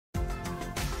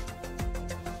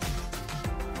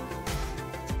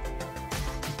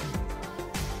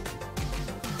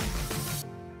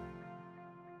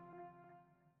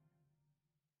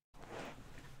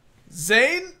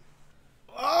Zane?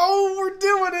 Oh, we're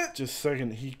doing it! Just a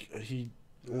second.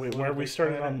 Wait, where are we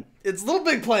starting on? It's Little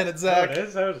Big Planet, Zach. Oh, it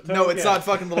is? That was a total No, it's guess. not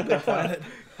fucking Little Big Planet.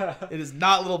 It is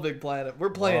not Little Big Planet. We're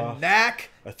playing Knack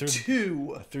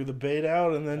 2. I threw the bait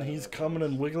out, and then he's coming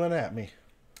and wiggling at me.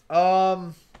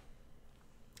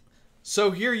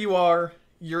 So here you are.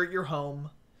 You're at your home.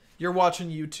 You're watching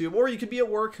YouTube, or you could be at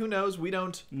work. Who knows? We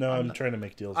don't. No, I'm trying to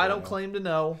make deals. I don't claim to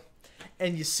know.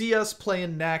 And you see us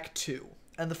playing Knack 2,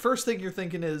 and the first thing you're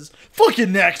thinking is,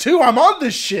 "Fucking Knack 2! I'm on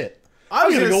this shit." I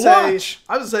was gonna gonna go say, watch.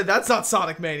 I was gonna say that's not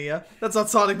Sonic Mania. That's not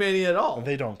Sonic Mania at all.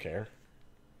 They don't care.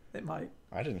 They might.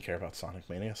 I didn't care about Sonic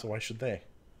Mania, so why should they?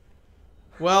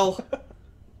 Well,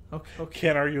 okay.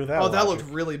 Can't argue with that. Oh, that logic.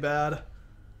 looked really bad.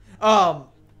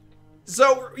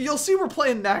 So you'll see we're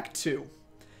playing Knack 2,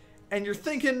 and you're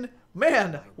thinking,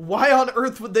 man, why on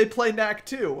earth would they play Knack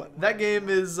 2? That game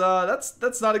is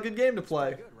that's not a good game to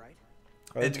play.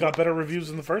 It's got better reviews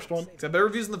than the first one. It's got better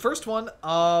reviews than the first one.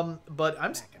 But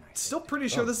I'm still pretty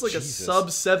sure this is like Jesus. a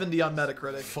sub 70 on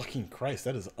Metacritic. Fucking Christ,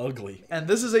 that is ugly. And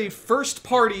this is a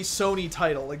first-party Sony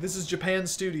title. Like, this is Japan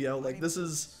Studio. Like, this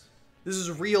is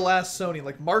real ass Sony.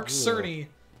 Like, Mark Cerny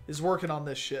is working on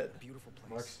this shit.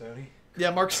 Mark Stoney.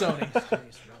 Yeah, Mark Sony,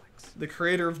 the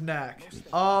creator of Knack.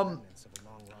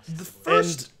 The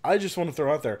first. And I just want to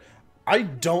throw out there, I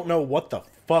don't know what the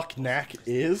fuck Knack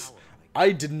is.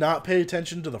 I did not pay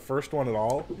attention to the first one at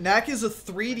all. Knack is a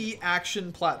 3D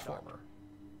action platformer.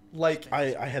 Like,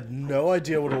 I had no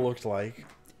idea what it looked like.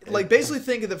 Like, basically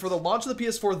thinking that for the launch of the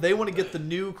PS4, they want to get the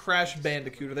new Crash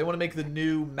Bandicoot, or they want to make the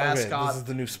new mascot. Okay, this is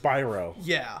the new Spyro.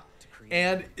 Yeah.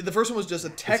 And the first one was just a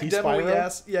tech Is he demo Spyro?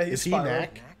 ass. Yeah, he's Is he Spyro.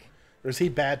 Knack? Or is he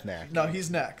bad Knack? No,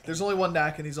 he's Knack. There's only one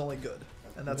Knack, and he's only good.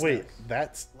 And that's Wait, Knack.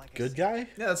 that's good guy?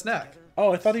 Yeah, that's Knack.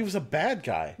 Oh, I thought he was a bad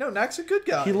guy. No, Knack's a good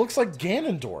guy. He looks like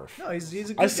Ganondorf. No, he's a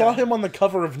good guy. I saw him on the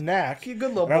cover of Knack, He's a good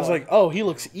little and I was boy. like, oh, he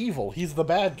looks evil. He's the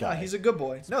bad guy. No, he's a good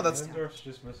boy. No, that's... Ganondorf's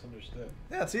just misunderstood.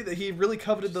 Yeah, see, that he really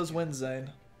coveted those wins, Zane.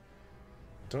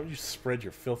 Don't you spread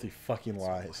your filthy fucking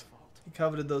lies. He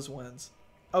coveted those wins.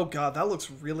 Oh, God, that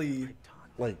looks really...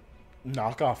 Like,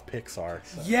 knockoff Pixar.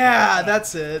 Yeah,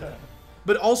 that's it.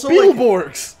 But also,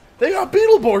 Beetleborgs! They got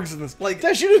Beetleborgs in this. Like,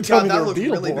 Dash, you didn't tell God, me that they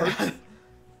were looked really Beetleborgs. bad.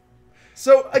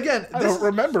 So, again, I this don't is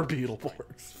remember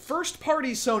Beetleborgs.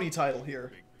 first-party Sony title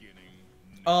here.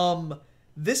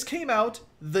 This came out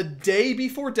the day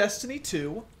before Destiny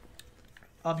 2.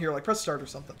 Here, like, press start or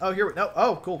something. Oh, here we... No,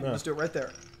 oh, cool. We'll just do it right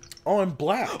there. Oh, I'm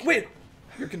black. Wait!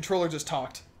 Your controller just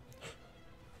talked.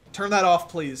 Turn that off,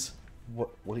 please.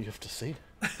 What do you have to say?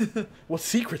 What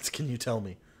secrets can you tell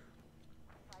me?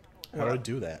 How do I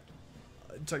do that?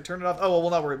 Turn it off. Oh, well, we'll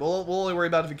not worry. We'll only worry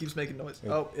about it if it keeps making noise.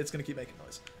 Oh, it's going to keep making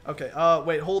noise. Okay, wait, hold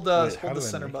Wait, how hold the do I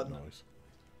center make a button. noise?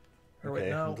 Or Okay, wait,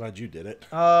 no. I'm glad you did it.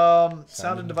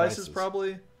 Sound and devices,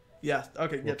 probably? Yeah,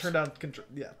 okay, yeah, Whoops. turn down...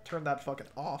 turn that fucking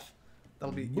off.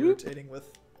 That'll be irritating with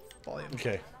volume.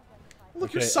 Okay.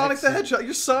 Look, you're Okay, Sonic the excellent. Hedgehog.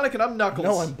 You're Sonic and I'm Knuckles.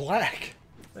 No, I'm black.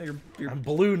 No, you're... I'm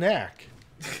blue Knack.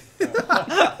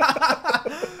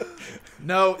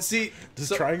 No, see... Does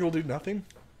so, triangle do nothing?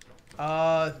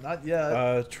 not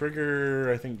yet.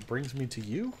 Trigger, I think, brings me to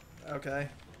you. Okay.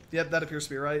 Yep, that appears to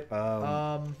be right.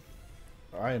 I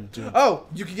am doing... Oh,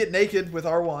 you can get naked with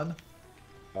R1.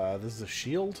 This is a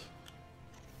shield.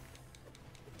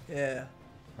 Yeah.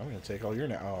 I'm going to take all your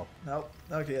now. Oh. Nope.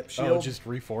 Okay, yep, shield. Oh, it just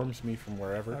reforms me from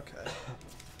wherever. Okay.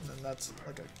 And then that's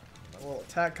like a little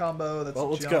attack combo. That's Well, a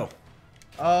let's jump.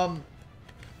 go.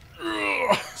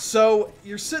 So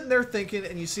you're sitting there thinking,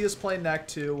 and you see us playing Knack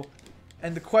 2,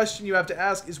 and the question you have to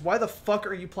ask is, why the fuck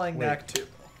are you playing Wait. Knack 2?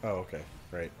 Oh, okay.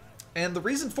 Right. And the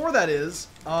reason for that is,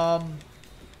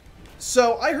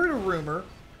 so I heard a rumor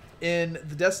in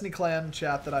the Destiny Clan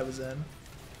chat that I was in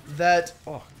that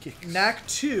Oh, kicks. Knack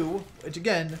 2, which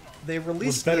again, they released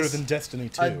was better this than Destiny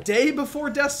 2. a day before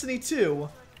Destiny 2.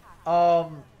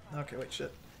 Okay, wait,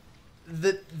 shit.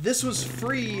 That this was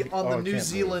free on the I New can't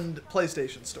Zealand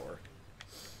PlayStation Store.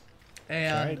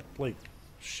 And Can I, like,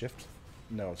 shift?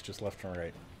 No, it's just left and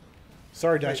right.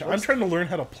 Sorry, Dash. I'm what's- trying to learn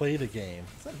how to play the game.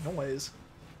 what's that noise?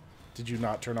 Did you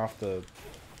not turn off the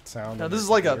sound? No, on this your is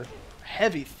like a computer?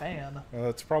 heavy fan.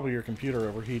 That's probably your computer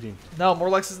overheating. No,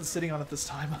 Morlex isn't sitting on it this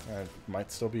time. It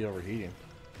might still be overheating.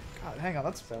 God, hang on,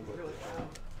 that's Sounds like really loud.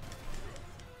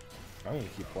 I'm gonna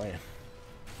keep playing.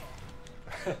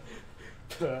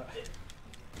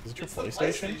 Is it your It's the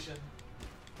PlayStation?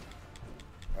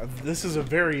 This is a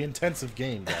very intensive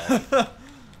game, guys.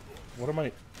 What am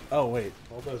I? Oh wait,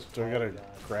 all those. do I gotta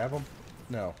grab him?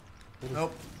 No.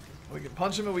 Nope. We can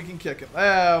punch him and we can kick him.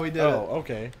 Ah, we did Oh, it.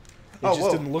 okay. It Oh, just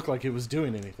whoa. didn't look like it was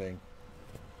doing anything.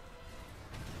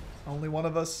 Only one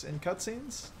of us in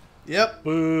cutscenes? Yep.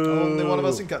 Boo. Only one of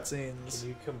us in cutscenes. Can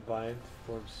you combine to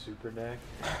form Super Knack?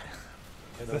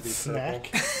 And That's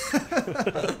Snack.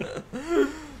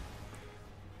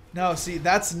 No, see,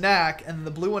 that's Knack, and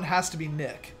the blue one has to be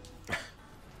Nick.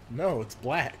 No, it's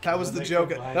black. That was When the they joke.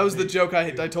 combine, That was the they- joke I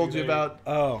do told you they- about.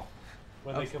 Oh.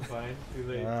 When they combine, do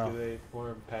they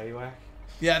form Paddywhack?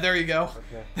 Yeah, there you go.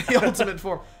 Okay. The ultimate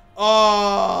form.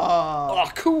 Oh.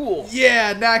 Oh, cool.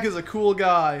 Yeah, Knack is a cool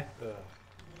guy. Ugh.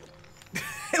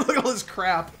 Look at all this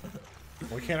crap.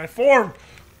 Why can't I form?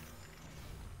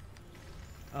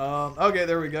 Okay,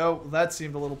 there we go. That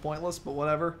seemed a little pointless, but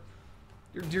whatever.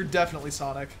 You're definitely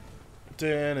Sonic. See,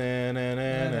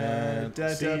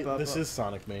 this is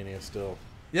Sonic Mania still.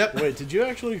 Yep. Wait, did you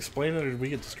actually explain it, or did we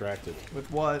get distracted? With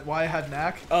what? Why I have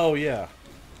Knack? Oh, yeah.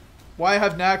 Why I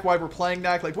have Knack? Why we're playing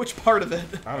Knack? Like, which part of it?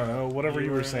 I don't know, whatever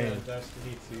you were saying.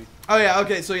 Destiny 2. Oh, yeah,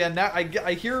 okay, so yeah, Knack,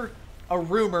 I hear a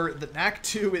rumor that Knack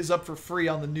 2 is up for free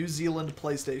on the New Zealand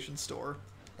PlayStation Store.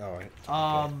 Oh,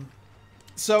 okay.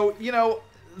 So, you know,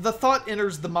 the thought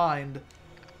enters the mind.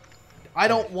 I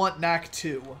don't want Knack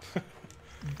 2. Gotta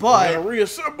But,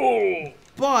 reassemble!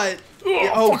 but, Oh,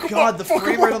 oh fuck 'em god, up, the fuck 'em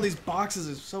frame rate up. on these boxes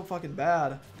is so fucking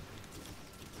bad.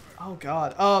 Oh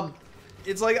god.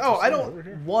 It's like, oh, I over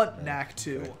here? don't want Knack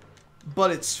 2,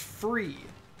 but it's free.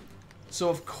 So,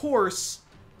 of course,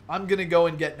 I'm gonna go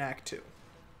and get Knack 2.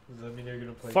 Does that mean you're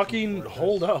gonna play Fucking Team Fortress?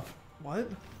 hold up. What?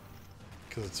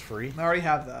 Because it's free. I already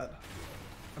have that.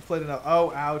 I've played enough.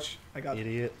 Oh, ouch. I got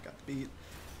Idiot. beat.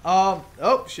 Oh,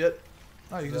 shit.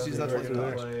 Oh, you can just Does use that that mean for you're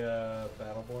like gonna play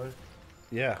Battleborn?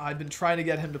 Yeah. I've been trying to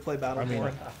get him to play Battleborn.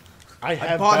 mean, I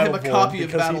have bought him a Battleborn copy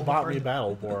of because he bought Battleborn. me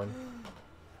Battleborn.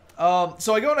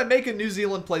 So I go and I make a New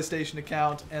Zealand PlayStation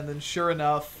account, and then sure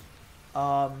enough,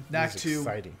 Knack This is 2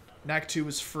 exciting. Knack 2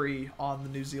 was free on the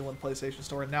New Zealand PlayStation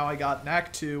Store, and now I got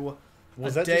Knack 2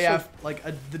 Was a that day just after, like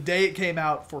the day it came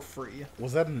out for free.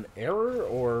 Was that an error,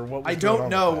 or what was I going don't on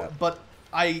know, with that? but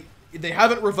they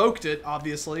haven't revoked it,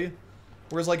 obviously.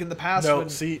 Whereas like in the past, No, when,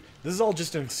 see, this is all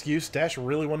just an excuse. Dash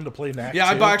really wanted to play Knack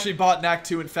yeah, 2. I actually bought Knack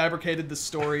 2 and fabricated this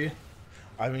story.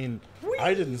 I mean,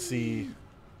 I didn't see...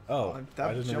 Oh, That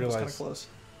I didn't jump was kind of realize close.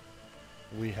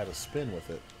 we had a spin with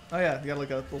it. Oh yeah, you got like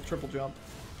a little triple jump.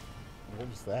 What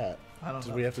was that? I don't Did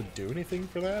know. we have to do anything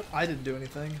for that? I didn't do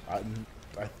anything. I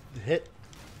hit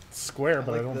square,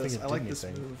 but I don't think it I did like this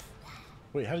anything. move.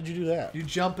 Wait, how did you do that? You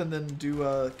jump and then do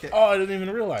a kick. Oh, I didn't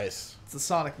even realize. It's the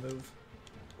Sonic move.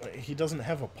 Wait, he doesn't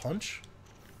have a punch?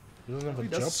 He doesn't have a He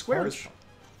does jump square punch? his-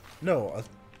 No, a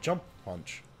jump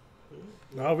punch.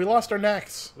 No, we lost our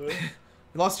Knacks. You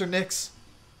lost your Knicks.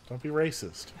 Don't be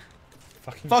racist.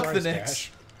 Fucking Fuck the Christ, Knicks.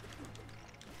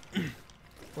 Dash.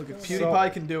 Look, if So-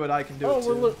 PewDiePie can do it, I can do Oh, it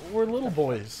too. we're little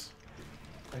boys.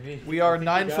 I mean, We are I think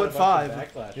 9'5".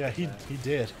 backlash Yeah, from that. he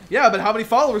did. Yeah, but how many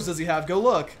followers does he have? Go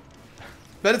look.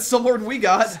 Bet it's still more than we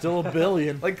got. Still a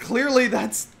billion. Like clearly,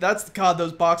 that's God.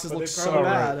 Those boxes But look they so probably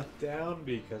bad. went down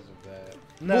because of that.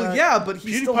 Well, yeah, but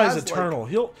he still PewDiePie's has,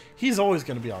 eternal. He's always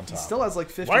going to be on top. He still has like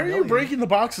 50 Why are you million. breaking the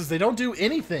boxes? They don't do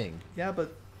anything. Yeah,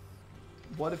 but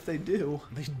what if they do?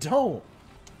 They don't.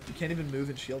 You can't even move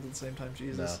and shield at the same time.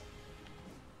 Jesus.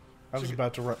 No. I was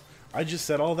about to run. I just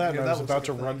said all that, Yeah, and that I was looks about like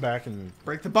to a run thing. back and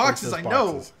Break the boxes. those I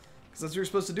know. boxes. Because that's what you're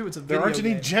supposed to do. It's a There video aren't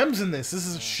any game. gems in this. This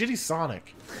is a shitty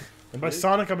Sonic. And by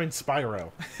Sonic, I mean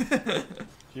Spyro. For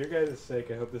your guys' sake,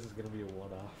 I hope this is going to be a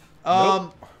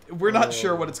one-off. We're not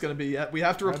sure what it's going to be yet. We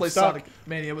have to replace stuck. Sonic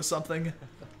Mania with something.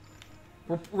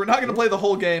 We're not going to play the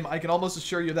whole game. I can almost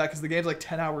assure you that because the game's like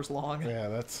 10 hours long. Yeah,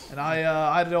 that's. And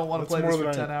I don't want to That's play this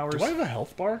more for than 10 hours. Do I have a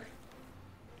health bar?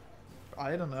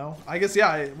 I don't know. I guess,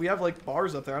 yeah, we have like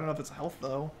bars up there. I don't know if it's health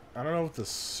though. I don't know what the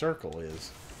circle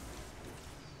is.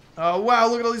 Oh, wow,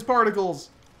 look at all these particles.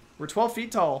 We're 12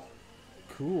 feet tall.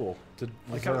 Cool. Was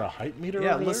Like there how- a height meter?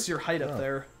 Yeah, over it lists there? your height up Oh.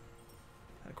 there.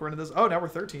 According to this. Oh, now we're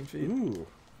 13 feet. Ooh.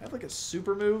 I have like a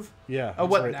super move. Yeah. Oh,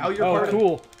 that's what, right. now you're Oh, part of-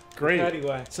 cool. Great.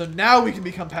 Paddywhack. So now we can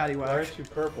become Why Paddywhack. aren't you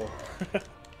purple?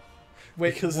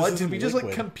 Wait, Because this what? Did isn't we just like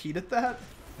liquid. compete at that?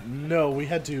 No, we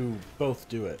had to both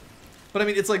do it. But I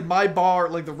mean, it's like my bar,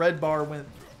 like the red bar went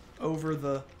over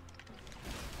the...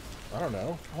 I don't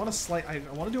know. I want to I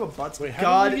want to do a butt. Wait, how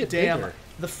God do we get damn. bigger?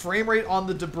 The frame rate on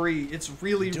the debris, it's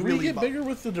really, Do really... we get bigger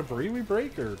with the debris we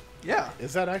break, or Yeah.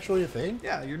 is that actually a thing?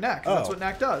 Yeah, your Knack. 'Cause That's Oh. what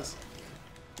Knack does.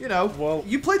 You know, Well-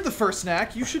 you played the first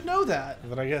Knack. You should know that.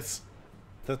 Then I guess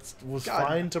that was God,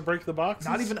 fine to break the boxes.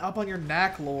 Not even up on your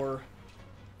Knack lore.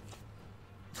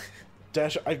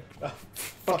 Dash.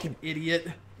 Fucking idiot.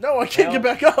 No, I can't get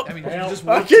back up. I mean, you Help. just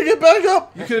I warped. can't get back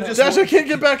up. You could have just Dash, I warped. can't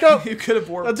get back up. You could have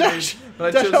warped Dash, me, but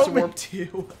I Dash, chose help to me. warp to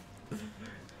you.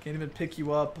 Can't even pick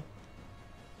you up.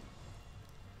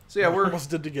 So yeah, we're almost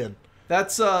did it again.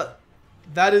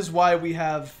 that is why we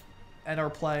have and are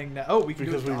playing now. Oh, we can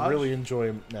because do we dodge? really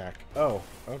enjoy Knack. Oh,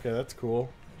 okay, that's cool.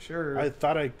 Sure. I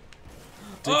thought I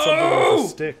did something with a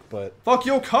stick, but Fuck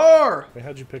your car! wait,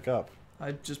 how'd you pick up?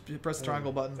 I just pressed the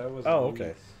triangle button. That was Oh, Luis.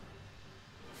 okay.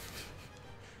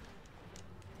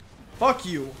 Fuck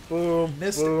you. Boom,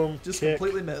 Missed. boom, Just kick.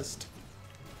 completely missed.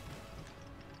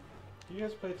 Do you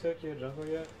guys play Tokyo Jungle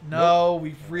yet? No,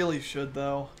 we really should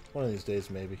though. One of these days,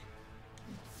 maybe.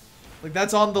 Like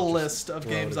that's on the list of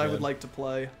throw it games I would again. like to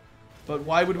play. But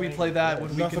why would we play that when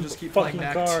we Nothing can just but keep playing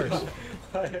fucking Knack 2?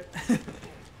 cars.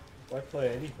 Why play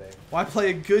anything? Why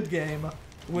play a good game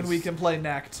when we can play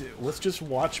Knack 2? Let's just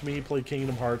watch me play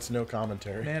Kingdom Hearts, no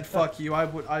commentary. Man, fuck you. I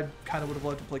kind of would have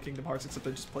loved to play Kingdom Hearts, except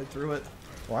I just played through it.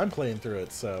 Well, I'm playing through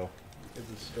it, so Is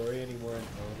the story any more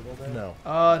intelligible now?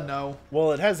 no. No.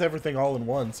 Well, it has everything all in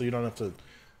one, so you don't have to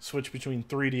switch between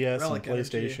 3DS Relic and energy.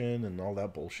 PlayStation and all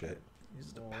that bullshit. Use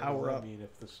it to Well, power what does up. that mean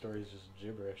if the story's just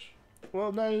gibberish?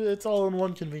 Well, no, it's all in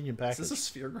one convenient Is package. this a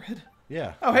sphere grid?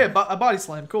 Yeah. Oh, hey, a body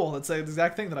slam. Cool. That's the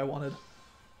exact thing that I wanted.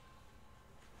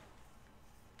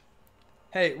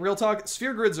 Hey, real talk.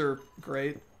 Sphere grids are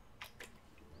great.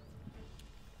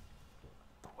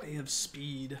 The way of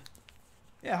speed.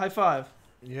 Yeah, high five.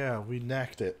 Yeah, we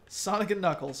knacked it. Sonic and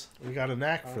Knuckles. We got a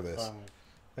knack for High this. five.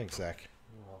 Thanks, Zach.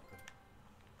 You're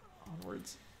welcome.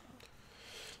 Onwards.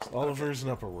 Oliver's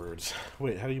and upperwards.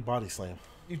 Wait, how do you body slam?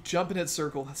 You jump and hit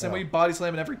circle. The same Oh. way you body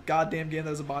slam in every goddamn game that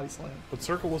has a body slam. But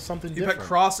circle was something You different. hit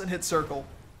cross and hit circle.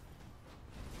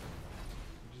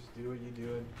 You just do what you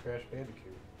do in Crash Bandicoot.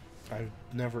 I've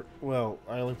never... Well,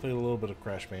 I only played a little bit of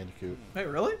Crash Bandicoot. Wait,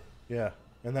 really? Yeah.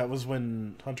 And that was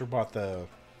when Hunter bought the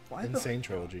Why Insane the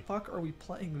Trilogy. fuck are we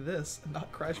playing this and not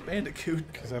Crash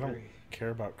Bandicoot? Because I don't care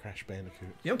about Crash Bandicoot.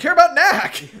 You don't care about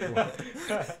Knack!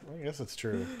 I guess it's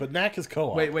true. But Knack is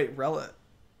co-op. Wait, Relic.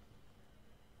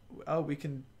 Oh, we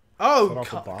can... Oh, Set off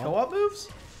the bomb? co-op moves?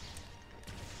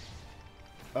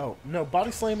 Oh, no,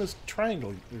 body slam is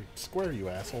triangle. Or square, you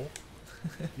asshole.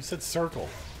 You said circle.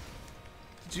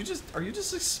 Did you just... Are you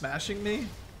just like, smashing me?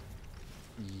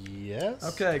 Yes?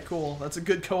 Okay, cool. That's a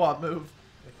good co-op move.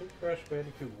 I think Crash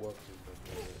Bandicoot Warped is the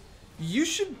favorite. You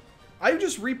should... I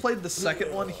just replayed the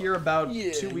second one here about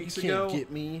Yeah, 2 weeks you can't ago,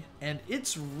 get me. and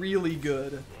it's really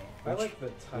good. I like the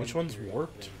time which one's period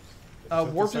warped? things. that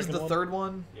the Warped is second the one? third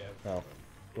one. Yeah. Oh.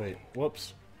 Wait,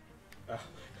 whoops.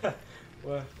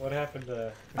 What happened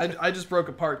to... I just broke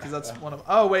apart because that's one of...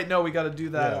 Oh, wait, no, we got to do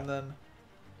that, Yeah. and then...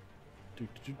 Do,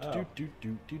 do, do, Oh. do,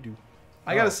 do, do, do.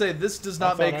 I gotta say, this does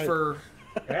not thought make for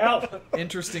Help!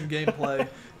 interesting gameplay.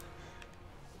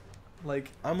 Like,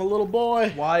 I'm a little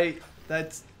boy. why...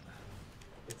 That's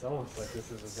It's almost like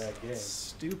this is a bad game.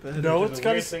 stupid. No, Which it's is a got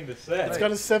a weird s- thing to say. It's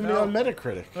got a 70 No. on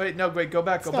Metacritic. Wait, no, wait, go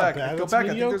back, go It's not back. bad, Go it's back, I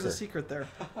think there's a mediocre. secret there.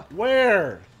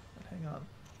 Where? Hang on.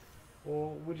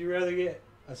 Well, would you rather get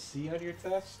a C on your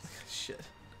test? Shit.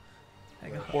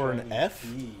 Hang on. Or an Shiny F?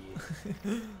 D?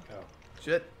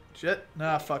 Oh. Shit.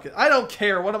 Nah, fuck it. I don't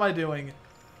care. What am I doing?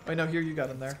 Wait, no, here you got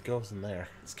in there. Goes in there.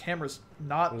 This camera's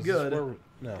not Was this good. where we-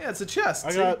 no. Yeah, it's a chest.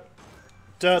 I see? got...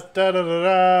 Da, da, da, da,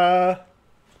 da.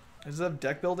 Does it have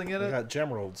deck building in I it? got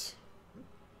gemeralds.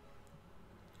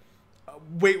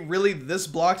 Wait, really? This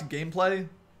blocked gameplay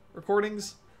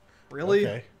recordings? Really?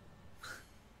 Okay.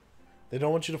 They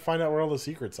don't want you to find out where all the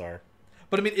secrets are.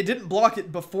 But I mean, it didn't block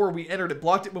it before we entered. It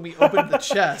blocked it when we opened the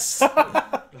chest.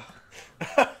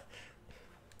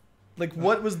 Like,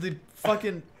 what was the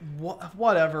fucking...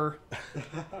 Whatever.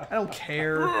 I don't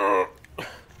care. Ugh.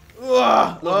 Look,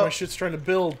 Oh, my shit's trying to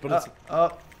build, but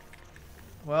it's...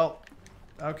 Well,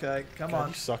 okay, come God, on.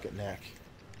 you suck at Knack.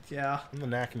 Yeah, I'm the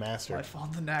Knack master. I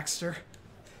found the Knackster.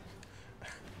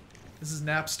 This is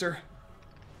Napster.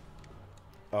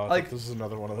 Oh, Like- this is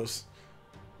another one of those.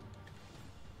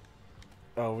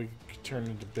 Oh, we could turn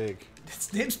into big.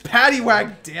 Its name's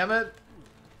Paddywhack, damn it.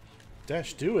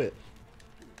 Dash, do it.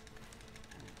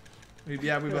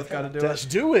 Yeah, we both gotta do Dash, it.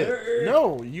 do it.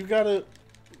 No, you gotta...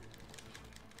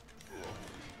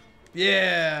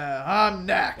 Yeah, I'm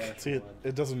Knack. Dash See, one.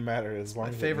 it doesn't matter as long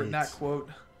My as favorite it Knack meets. quote.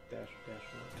 Dash one.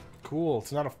 Cool,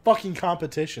 it's not a fucking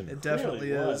competition. It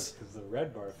definitely is. Because the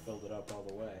red bar filled it up all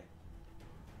the way.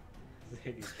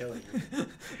 You're killing me.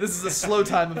 This is a slow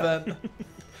time event.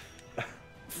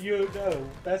 You know,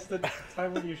 that's the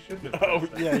time when you shouldn't have. Oh,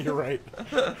 pressed that. yeah, you're right.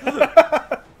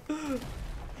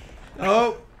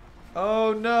 Oh.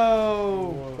 Oh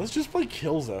no. Let's just play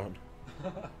Killzone.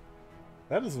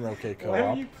 That is an okay Why are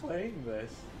co-op. you playing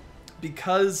this?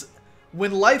 Because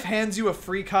when life hands you a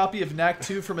free copy of Knack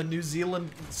 2 from a New Zealand...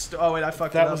 Oh, wait, I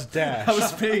fucked it That up. was Dash. That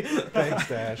was me. Thanks,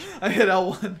 Dash. I hit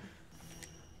L1.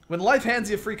 When life hands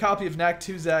you a free copy of Knack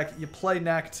 2, Zach, you play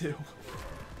Knack 2.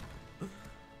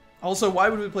 Also, why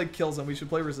would we play Killzone? We should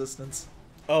play Resistance.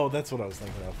 Oh, that's what I was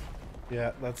thinking of.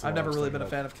 Yeah, that's. I've never really been a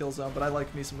fan of Killzone, but I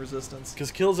like me some Resistance.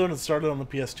 Because Killzone had started on the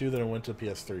PS2, then it went to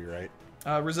PS3,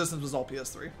 right? Resistance was all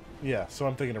PS3. Yeah, so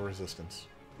I'm thinking of Resistance.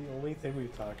 The only thing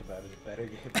we've talked about is better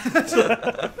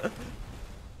games.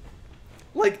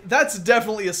 Like, that's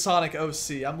definitely a Sonic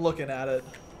OC. I'm looking at it.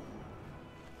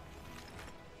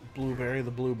 Blueberry the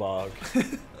Blue Bog.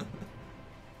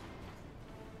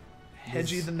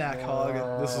 Hedgie the Knack Hog.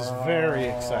 This is very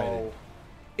exciting.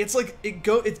 It's like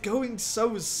it's going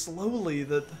so slowly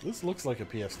that This looks like a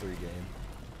PS3 game.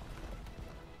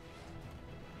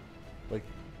 Like,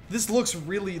 this looks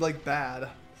really like bad.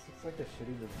 This looks like a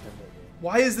shitty Nintendo game.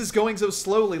 Why is this going so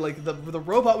slowly? Like the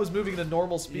robot was moving at a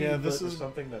normal speed. Yeah, this but is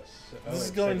something that's. this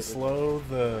is going slow.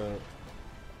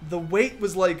 the weight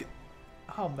was like,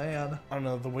 oh man. I don't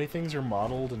know, the way things are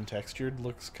modeled and textured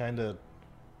looks kind of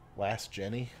last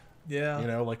gen-y. Yeah. You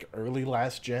know, like early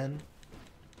last gen.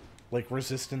 Like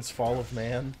Resistance Fall of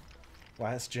Man.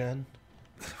 Last gen.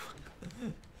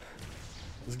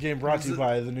 This game brought to you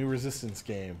by the new Resistance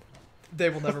game. They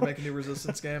will never make a new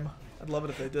Resistance game. I'd love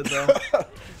it if they did, though.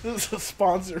 This is a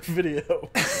sponsored video.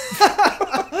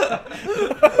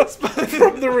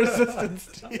 From the Resistance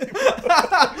team.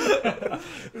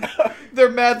 They're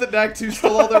mad that Knack 2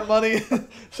 stole all their money.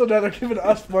 So now they're giving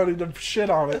us money to shit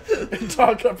on it and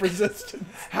talk up Resistance.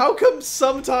 How come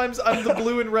sometimes I'm the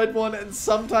blue and red one and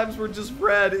sometimes we're just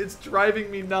red? It's driving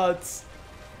me nuts.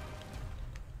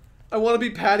 I want to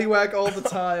be paddywhack all the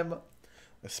time.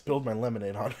 I spilled my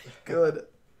lemonade on me. Good.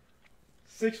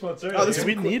 6 months earlier. Oh, this Do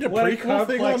we need a What prequel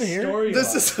thing on complex here? story This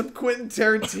line. is some Quentin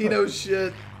Tarantino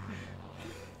shit.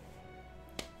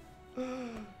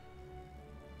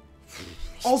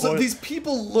 Also, Spoil- these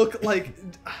people look like...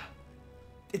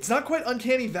 It's not quite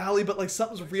Uncanny Valley, but like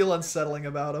something's real unsettling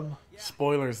about them.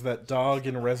 Spoilers, that dog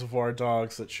in Reservoir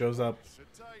Dogs that shows up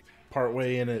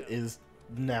partway in it is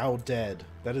now dead.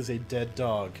 That is a dead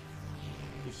dog.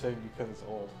 You say because it's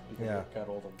old. Because Yeah. it got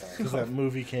old and died. Because that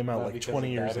movie came out Not like because 20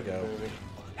 it years died in the ago. movie.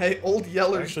 Hey, Old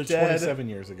Yeller's Actually, dead. 27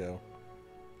 years ago.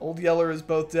 Old Yeller is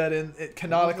both dead, and it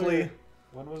canonically...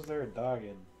 When was there a dog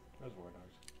in Reservoir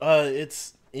Dogs?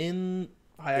 It's in...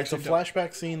 I It's a actually don't...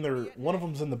 flashback scene. One of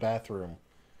them's in the bathroom.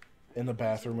 In the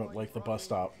bathroom at like the bus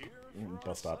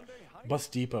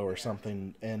depot or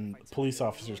something, and police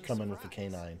officers come in with a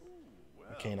canine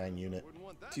unit.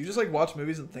 Do you just like watch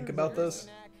movies and think about this?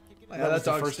 Like, That oh, was that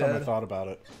the dog's first time I dead. thought about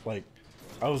it. Like,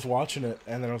 I was watching it,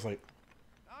 and then I was like,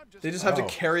 They just have to Oh.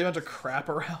 carry a bunch of crap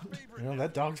around. you know,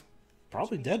 that dog's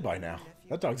probably dead by now.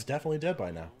 That dog's definitely dead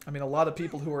by now. I mean, a lot of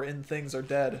people who are in things are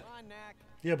dead.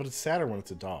 Yeah, but it's sadder when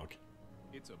it's a dog.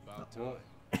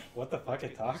 What the fuck?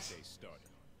 It talks?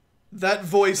 That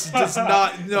voice does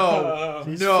not... No.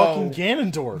 He's No. fucking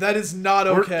Ganondorf. That is not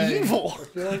We're okay. evil. I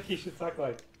feel like he should talk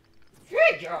like,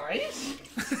 hey guys!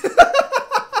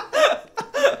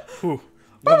 Whew.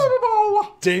 That was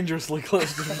dangerously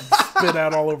close to spit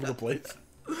out all over the place.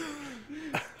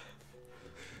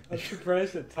 I'm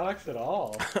surprised it talks at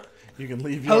all. You can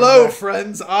leave your Hello, knack.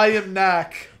 friends. I am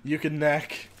Knack. You can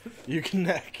knack. You can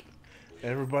knack.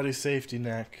 Everybody's safety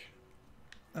knack.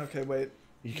 Okay, wait.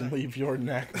 You can leave your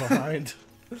knack behind.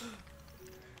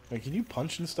 Wait, can you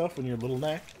punch and stuff when you're little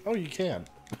knack? Oh, you can.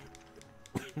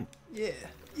 Yeah.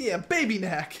 Yeah, baby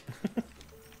Knack.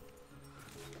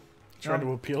 Trying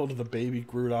to appeal to the baby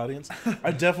Groot audience.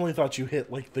 I definitely thought you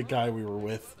hit like the guy we were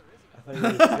with. I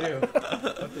thought you did too.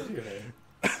 What did you hit?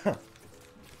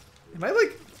 Am I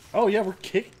like... Oh yeah,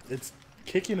 it's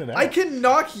kicking it out. I can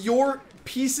knock your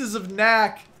pieces of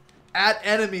Knack at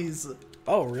enemies.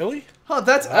 Oh really? Huh,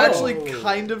 that's actually Oh.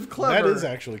 kind of clever. That is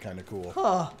actually kind of cool.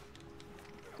 Huh.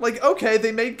 Like, okay,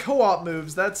 they made co-op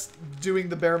moves. That's doing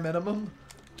the bare minimum.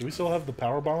 Do we still have the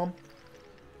power bomb?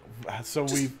 So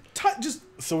we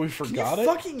Can forgot you it.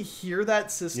 fucking hear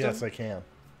that system? Yes, I can.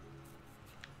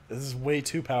 This is way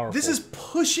too powerful. This is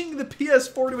pushing the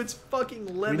PS4 to its fucking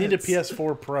We limits. need a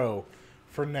PS4 Pro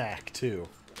for Knack too.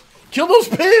 Kill those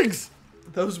pigs!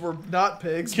 Those were not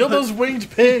pigs. Kill but- those winged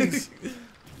pigs!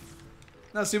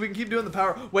 Now, see, we can keep doing the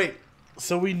power. Wait,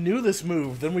 So we knew this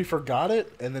move, then we forgot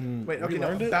it, and then wait. Okay, no,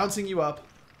 relearned I'm it. bouncing you up,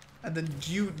 and then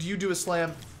do you do a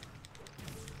slam?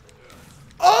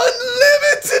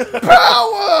 Unlimited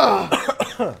power.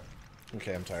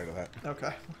 Okay, I'm tired of that.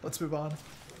 Okay, let's move on.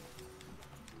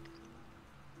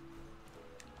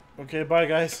 Okay, bye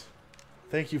guys.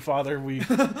 Thank you, Father. We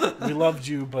loved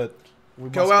you, but we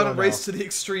must Go out and now. race to the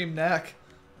extreme Knack.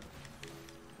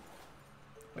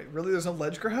 Wait, really? There's no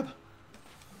ledge grab?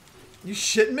 You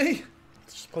shitting me?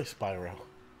 Let's just play Spyro.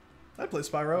 I'd play I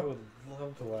Spyro. would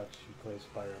love to watch you play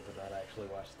Spyro, but not actually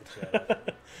watch the show.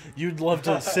 You'd love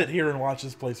to sit here and watch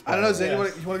us play Spyro. I don't know, Zane.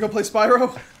 Yes. You want to go play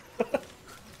Spyro?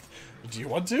 Do you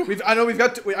want to? I know we've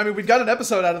got. We've got an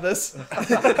episode out of this.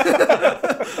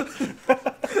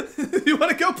 You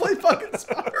want to go play fucking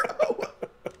Spyro?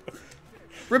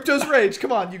 Ripto's Rage.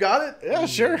 Come on, you got it? Yeah,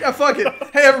 sure. Yeah, fuck it.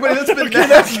 Hey, everybody, that's been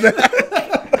Knack.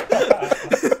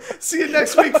 See you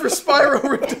next week for Spyro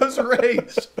Ripto's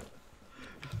Rage.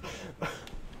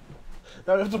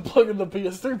 Now I have to plug in the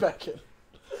PS3 back in.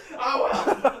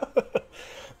 Oh, well.